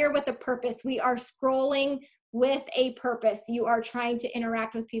are here with a purpose. We are scrolling with a purpose. You are trying to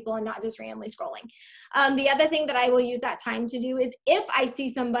interact with people and not just randomly scrolling. The other thing that I will use that time to do is, if I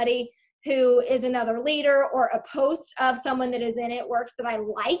see somebody who is another leader or a post of someone that is in It Works that I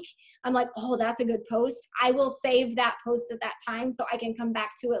like, I'm like, oh, that's a good post. I will save that post at that time so I can come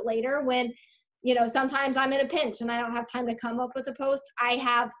back to it later when, sometimes I'm in a pinch and I don't have time to come up with a post. I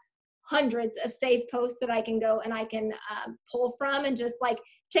have hundreds of saved posts that I can go and I can pull from and just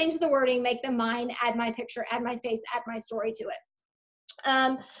change the wording, make them mine, add my picture, add my face, add my story to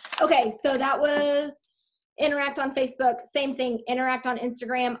it. Okay, so that was interact on Facebook. Same thing, interact on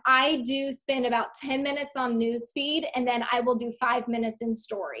Instagram. I do spend about 10 minutes on newsfeed, and then I will do 5 minutes in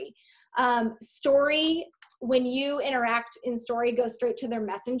story. Story, when you interact in story, go straight to their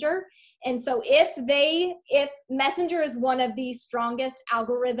messenger. And so if messenger is one of the strongest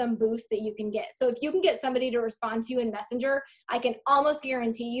algorithm boosts that you can get. So if you can get somebody to respond to you in messenger, I can almost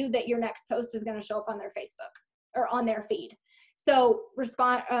guarantee you that your next post is going to show up on their Facebook or on their feed. So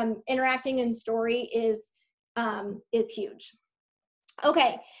interacting in story is huge.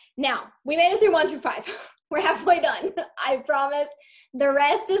 Okay, now we made it through 1 through 5. We're halfway done, I promise. The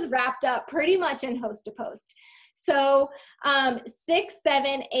rest is wrapped up pretty much in host to post. So 6,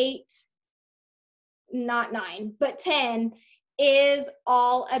 7, 8, not 9, but 10 is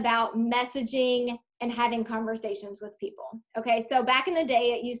all about messaging and having conversations with people. Okay, so back in the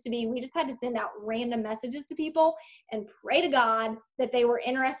day, it used to be we just had to send out random messages to people and pray to God that they were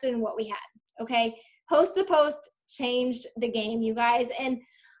interested in what we had. Okay, host to post changed the game, you guys. And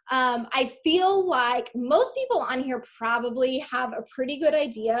I feel like most people on here probably have a pretty good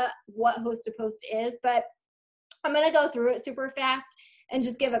idea what host to post is, but I'm going to go through it super fast and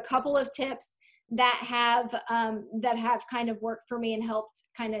just give a couple of tips that have kind of worked for me and helped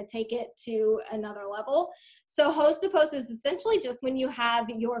kind of take it to another level. So host to post is essentially just when you have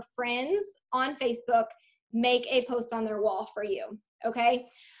your friends on Facebook make a post on their wall for you. Okay.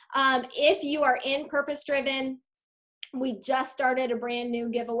 If you are in Purpose Driven, we just started a brand new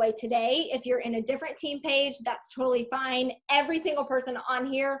giveaway today. If you're in a different team page, that's totally fine. Every single person on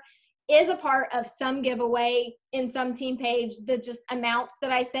here is a part of some giveaway in some team page. The just amounts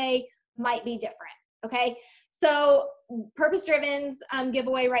that I say might be different. Okay. So Purpose Driven's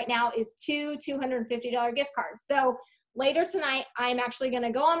giveaway right now is 2 $250 gift cards. So later tonight, I'm actually going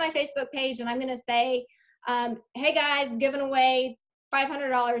to go on my Facebook page and I'm going to say, hey guys, giving away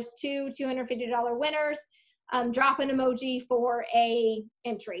 $500 to $250 winners. Drop an emoji for a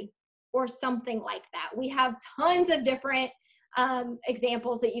entry or something like that. We have tons of different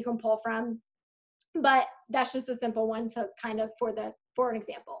examples that you can pull from, but that's just a simple one to kind of for an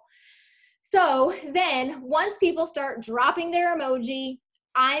example. So then once people start dropping their emoji,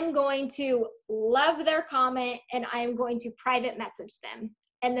 I'm going to love their comment and I'm going to private message them.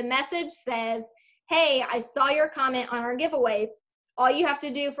 And the message says, hey, I saw your comment on our giveaway. All you have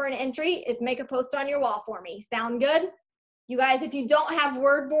to do for an entry is make a post on your wall for me. Sound good? You guys, if you don't have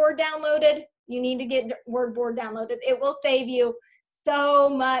WordBoard downloaded, you need to get WordBoard downloaded. It will save you so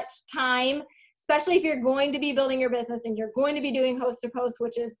much time, especially if you're going to be building your business and you're going to be doing host to post,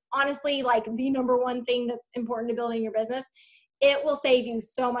 which is honestly like the number one thing that's important to building your business. It will save you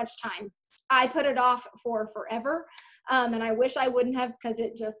so much time. I put it off for forever, and I wish I wouldn't have, because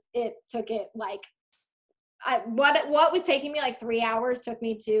it took it like, what was taking me like 3 hours took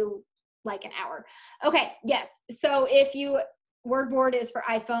me to like an hour. Okay, yes. So if WordBoard is for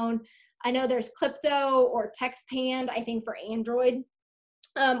iPhone, I know there's Clipto or TextPand, I think for Android.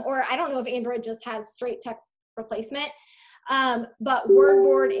 Or I don't know if Android just has straight text replacement. But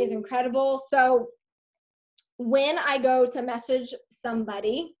WordBoard is incredible. So when I go to message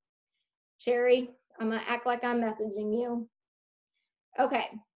somebody, Sherry, I'm gonna act like I'm messaging you. Okay,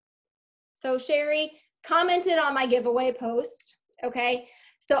 so Sherry commented on my giveaway post, okay?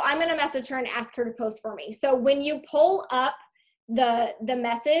 So I'm gonna message her and ask her to post for me. So when you pull up the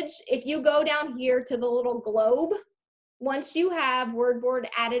message, if you go down here to the little globe, once you have WordBoard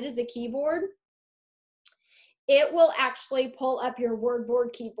added as a keyboard, it will actually pull up your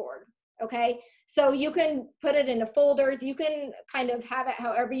WordBoard keyboard, okay? So you can put it into folders. You can kind of have it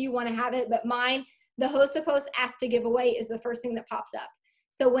however you want to have it, but mine, the Host to Post Ask to Giveaway is the first thing that pops up.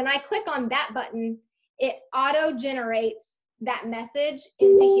 So when I click on that button, it auto-generates that message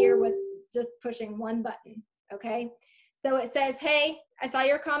into here with just pushing one button, okay? So it says, hey, I saw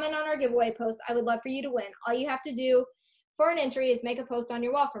your comment on our giveaway post. I would love for you to win. All you have to do for an entry is make a post on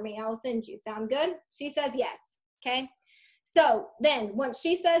your wall for me. I will send you. Sound good? She says yes, okay? So then once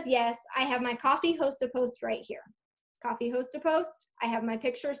she says yes, I have my Coffee Host to Post right here. Coffee Host to Post. I have my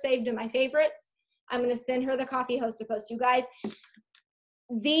picture saved in my favorites. I'm going to send her the Coffee Host to Post. You guys,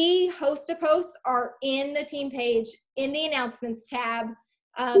 the Host to Posts are in the team page in the announcements tab.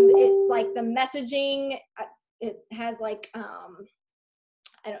 It's like the messaging. It has like,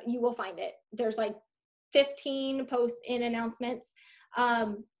 you will find it. There's like 15 posts in announcements.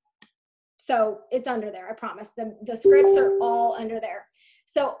 So it's under there, I promise. The scripts are all under there.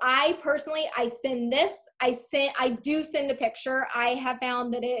 So I personally, I send this, I do send a picture. I have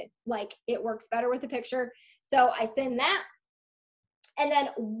found that it works better with a picture. So I send that. And then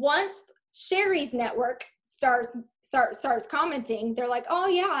once Sherry's network starts commenting, they're like, oh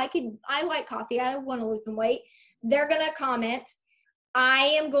yeah, I like coffee. I want to lose some weight. They're going to comment.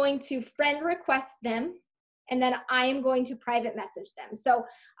 I am going to friend request them. And then I am going to private message them. So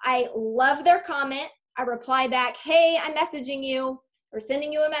I love their comment. I reply back, hey, I'm messaging you or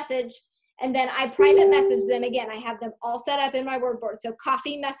sending you a message. And then I private message them again. I have them all set up in my WordBoard. So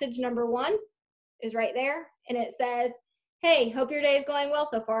coffee message number 1 is right there. And it says, hey, hope your day is going well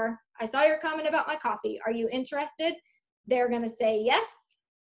so far. I saw your comment about my coffee. Are you interested? They're going to say yes.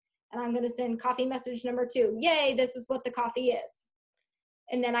 And I'm going to send coffee message number 2. Yay, this is what the coffee is.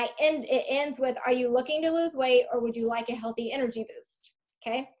 And then it ends with, are you looking to lose weight or would you like a healthy energy boost?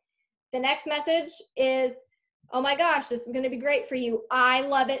 Okay. The next message is, oh my gosh, this is going to be great for you. I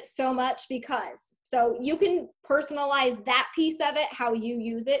love it so much because. So you can personalize that piece of it. How you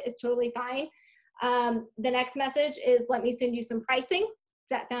use it is totally fine. The next message is, let me send you some pricing.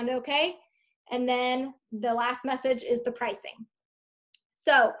 Does that sound okay? And then the last message is the pricing.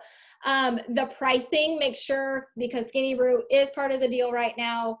 So the pricing, make sure, because Skinny Brew is part of the deal right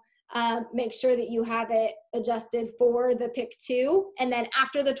now, make sure that you have it adjusted for the pick 2. And then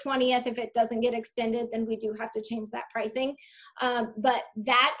after the 20th, if it doesn't get extended, then we do have to change that pricing. But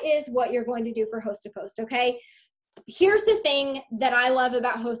that is what you're going to do for Host to Post, okay? Here's the thing that I love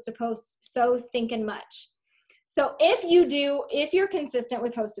about Host to Post so stinking much. So if you're consistent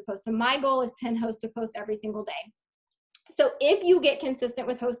with Host to Post, so my goal is 10 Host to Post every single day. So if you get consistent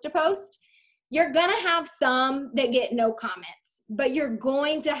with Host to Post, you're going to have some that get no comments, but you're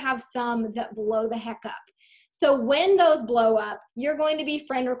going to have some that blow the heck up. So when those blow up, you're going to be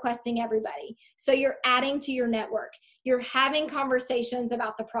friend requesting everybody. So you're adding to your network. You're having conversations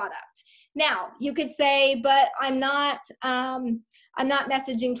about the product. Now, you could say, but I'm not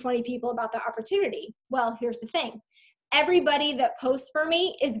messaging 20 people about the opportunity. Well, here's the thing. Everybody that posts for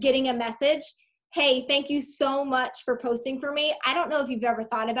me is getting a message. Hey, thank you so much for posting for me. I don't know if you've ever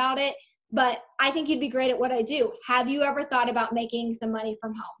thought about it, but I think you'd be great at what I do. Have you ever thought about making some money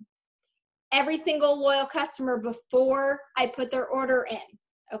from home? Every single loyal customer before I put their order in,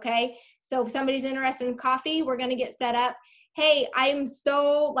 okay? So if somebody's interested in coffee, we're gonna get set up. Hey, I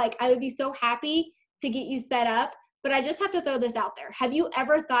would be so happy to get you set up, but I just have to throw this out there. Have you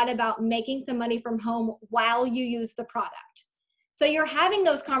ever thought about making some money from home while you use the product? So you're having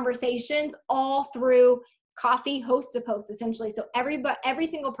those conversations all through Coffee Host to Post, essentially. So every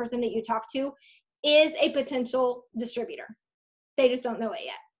single person that you talk to is a potential distributor. They just don't know it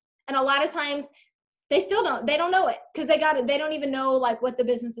yet. And a lot of times they don't know it because they don't even know like what the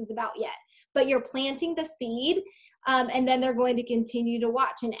business is about yet. But you're planting the seed, and then they're going to continue to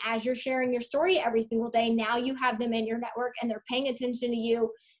watch. And as you're sharing your story every single day, now you have them in your network and they're paying attention to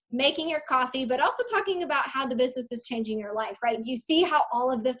you, making your coffee, but also talking about how the business is changing your life, right? Do you see how all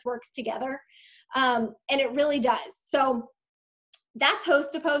of this works together? And it really does. So that's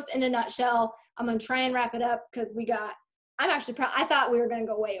Host to Post in a nutshell. I'm going to try and wrap it up because I'm actually proud. I thought we were going to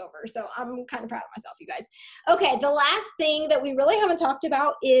go way over, so I'm kind of proud of myself, you guys. Okay, the last thing that we really haven't talked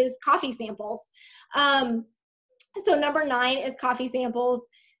about is coffee samples. So number 9 is coffee samples.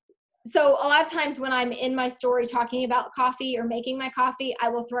 So a lot of times when I'm in my story talking about coffee or making my coffee, I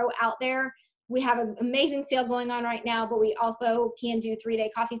will throw out there, we have an amazing sale going on right now, but we also can do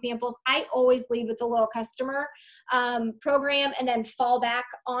 3-day coffee samples. I always lead with the loyal customer program and then fall back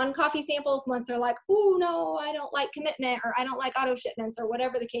on coffee samples once they're like, oh no, I don't like commitment, or I don't like auto shipments, or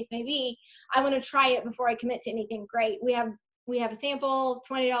whatever the case may be. I want to try it before I commit to anything. Great. We have a sample,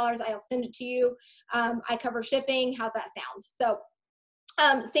 $20. I'll send it to you. I cover shipping. How's that sound? So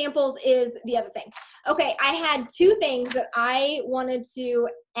samples is the other thing. Okay, I had 2 things that I wanted to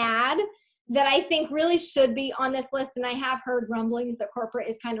add that I think really should be on this list, and I have heard rumblings that corporate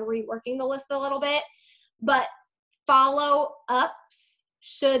is kind of reworking the list a little bit, but follow-ups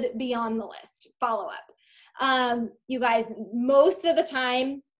should be on the list. Follow-up. You guys, most of the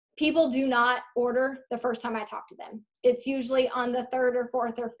time, people do not order the first time I talk to them. It's usually on the 3rd or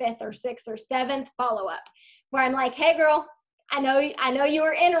 4th or 5th or 6th or 7th follow-up, where I'm like, hey girl, I know you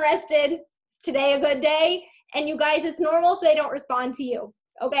were interested. Is today a good day? And you guys, it's normal if they don't respond to you.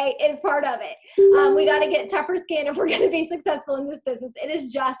 Okay, it's part of it. We got to get tougher skin if we're going to be successful in this business. It is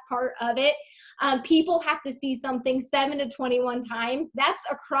just part of it. People have to see something 7 to 21 times. That's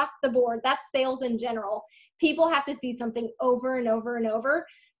across the board. That's sales in general. People have to see something over and over and over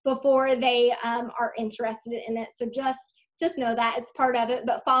before they are interested in it. So just know that it's part of it.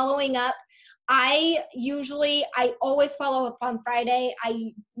 But following up, I always follow up on Friday.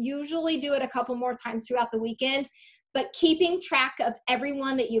 I usually do it a couple more times throughout the weekend. But keeping track of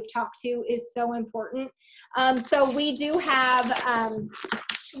everyone that you've talked to is so important. So we do have,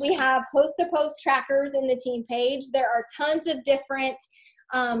 we have post-to-post trackers in the team page. There are tons of different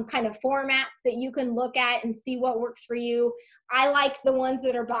kind of formats that you can look at and see what works for you. I like the ones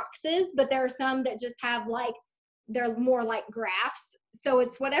that are boxes, but there are some that just have they're more like graphs. So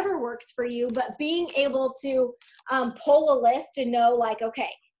it's whatever works for you, but being able to pull a list and know okay,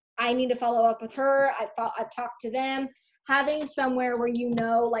 I need to follow up with her. I've talked to them. Having somewhere where you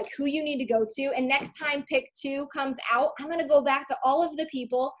know who you need to go to. And next time Pick 2 comes out, I'm going to go back to all of the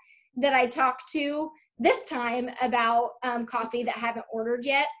people that I talked to this time about coffee that haven't ordered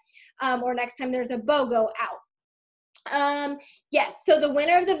yet. Or next time there's a BOGO out. Yes, so the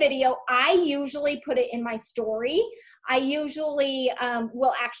winner of the video, I usually put it in my story. I usually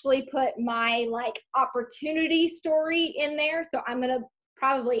will actually put my opportunity story in there. So I'm going to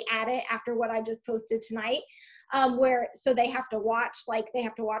probably add it after what I just posted tonight, so they have to watch,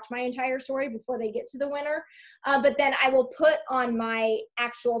 my entire story before they get to the winner. But then I will put on my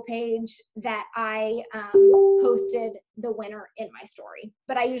actual page that I posted the winner in my story,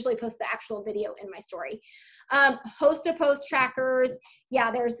 but I usually post the actual video in my story. Host to post trackers.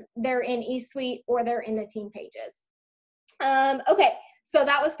 Yeah, they're in eSuite or they're in the team pages. Okay. So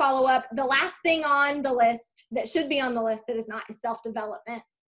that was follow-up. The last thing on the list that should be on the list that is not is self-development.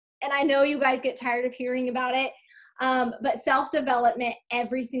 And I know you guys get tired of hearing about it, but self-development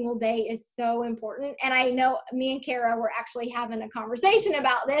every single day is so important. And I know me and Kara were actually having a conversation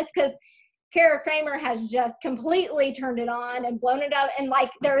about this because Kara Kramer has just completely turned it on and blown it out. And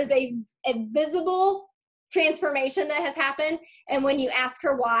there is a visible transformation that has happened. And when you ask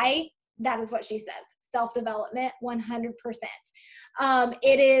her why, that is what she says. Self-development, 100%.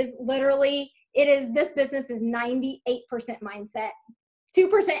 It is literally, this business is 98% mindset,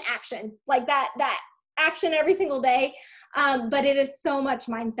 2% action, that action every single day. But it is so much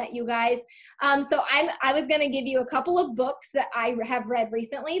mindset, you guys. So I was going to give you a couple of books that I have read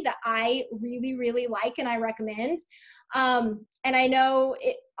recently that I really, really like and I recommend. And I know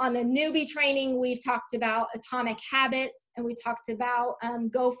on the newbie training, we've talked about Atomic Habits and we talked about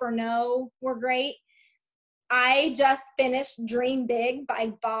Go for No were great. I just finished Dream Big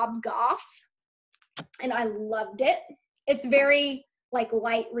by Bob Goff, and I loved it. It's very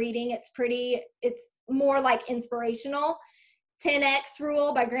light reading. It's more inspirational. 10X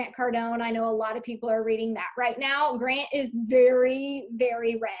Rule by Grant Cardone. I know a lot of people are reading that right now. Grant is very,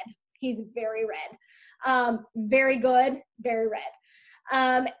 very red. He's very red. Very good, very red.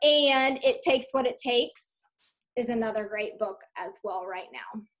 And It Takes What It Takes is another great book as well right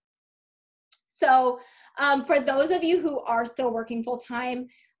now. So for those of you who are still working full-time,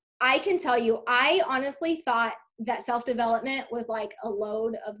 I can tell you, I honestly thought that self-development was a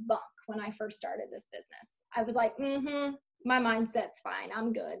load of bunk when I first started this business. I was like, my mindset's fine.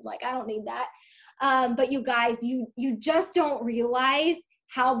 I'm good. I don't need that. But you guys, you just don't realize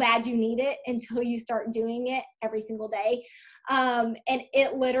how bad you need it until you start doing it every single day. And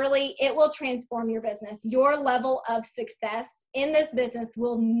it will transform your business. Your level of success in this business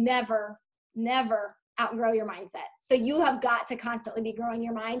will never outgrow your mindset. So you have got to constantly be growing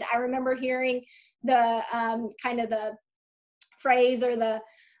your mind. I remember hearing the kind of the phrase or the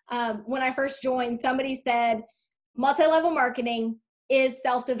when I first joined, somebody said multi-level marketing is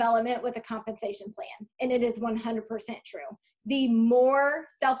self-development with a compensation plan. And it is 100% true. The more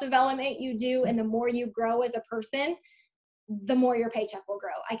self-development you do and the more you grow as a person, the more your paycheck will grow.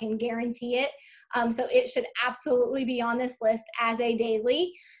 I can guarantee it. So it should absolutely be on this list as a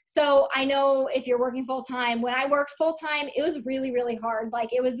daily. So I know if you're working full-time, when I worked full-time, it was really, really hard.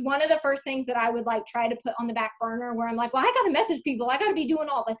 Like it was one of the first things that I would like try to put on the back burner where I'm like, well, I got to message people. I got to be doing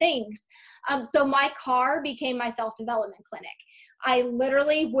all the things. So my car became my self-development clinic. I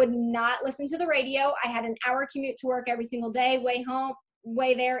literally would not listen to the radio. I had an hour commute to work every single day, way home,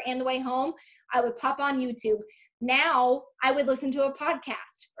 way there and the way home. I would pop on YouTube. Now I would listen to a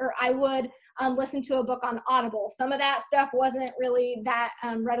podcast or I would listen to a book on Audible. Some of that stuff wasn't really that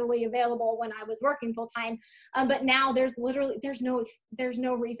readily available when I was working full time. But now there's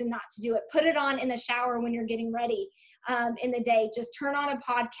no reason not to do it. Put it on in the shower when you're getting ready in the day. Just turn on a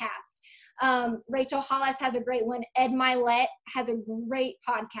podcast. Rachel Hollis has a great one. Ed Milet has a great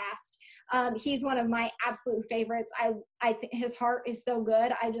podcast. He's one of my absolute favorites. I think his heart is so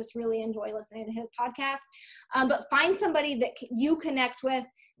good. I just really enjoy listening to his podcast. But find somebody that you connect with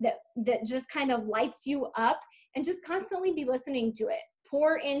that just kind of lights you up and just constantly be listening to it.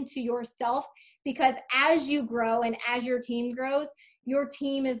 Pour into yourself because as you grow and as your team grows, your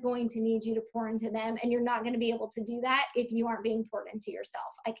team is going to need you to pour into them, and you're not going to be able to do that if you aren't being poured into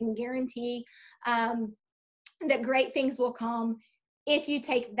yourself. I can guarantee that great things will come if you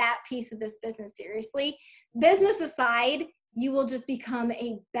take that piece of this business seriously. Business aside, you will just become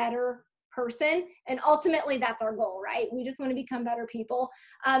a better person. And ultimately, that's our goal, right? We just want to become better people.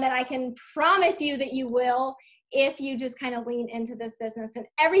 And I can promise you that you will if you just kind of lean into this business and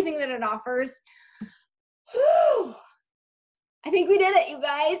everything that it offers. Whew. I think we did it, you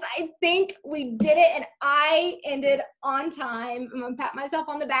guys. I think we did it, and I ended on time. I'm going to pat myself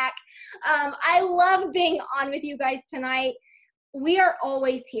on the back. I love being on with you guys tonight. We are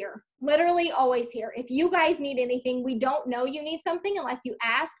always here, literally always here. If you guys need anything, we don't know you need something unless you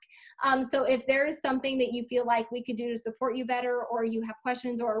ask. So if there's something that you feel like we could do to support you better, or you have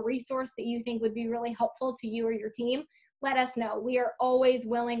questions or a resource that you think would be really helpful to you or your team, let us know. We are always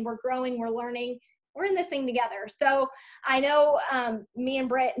willing. We're growing. We're learning. We're in this thing together. So I know me and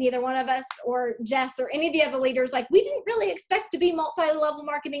Britt, neither one of us or Jess or any of the other leaders, like we didn't really expect to be multi-level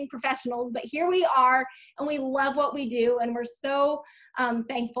marketing professionals, but here we are and we love what we do. And we're so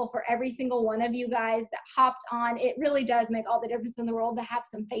thankful for every single one of you guys that hopped on. It really does make all the difference in the world to have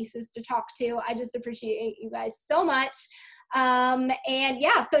some faces to talk to. I just appreciate you guys so much. And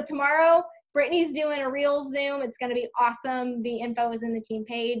yeah, so tomorrow, Brittany's doing a real Zoom. It's going to be awesome. The info is in the team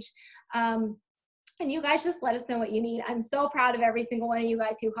page. And you guys just let us know what you need. I'm so proud of every single one of you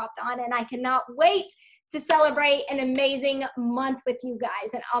guys who hopped on, and I cannot wait to celebrate an amazing month with you guys.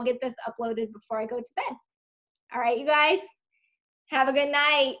 And I'll get this uploaded before I go to bed. All right, you guys, have a good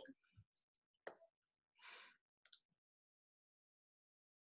night.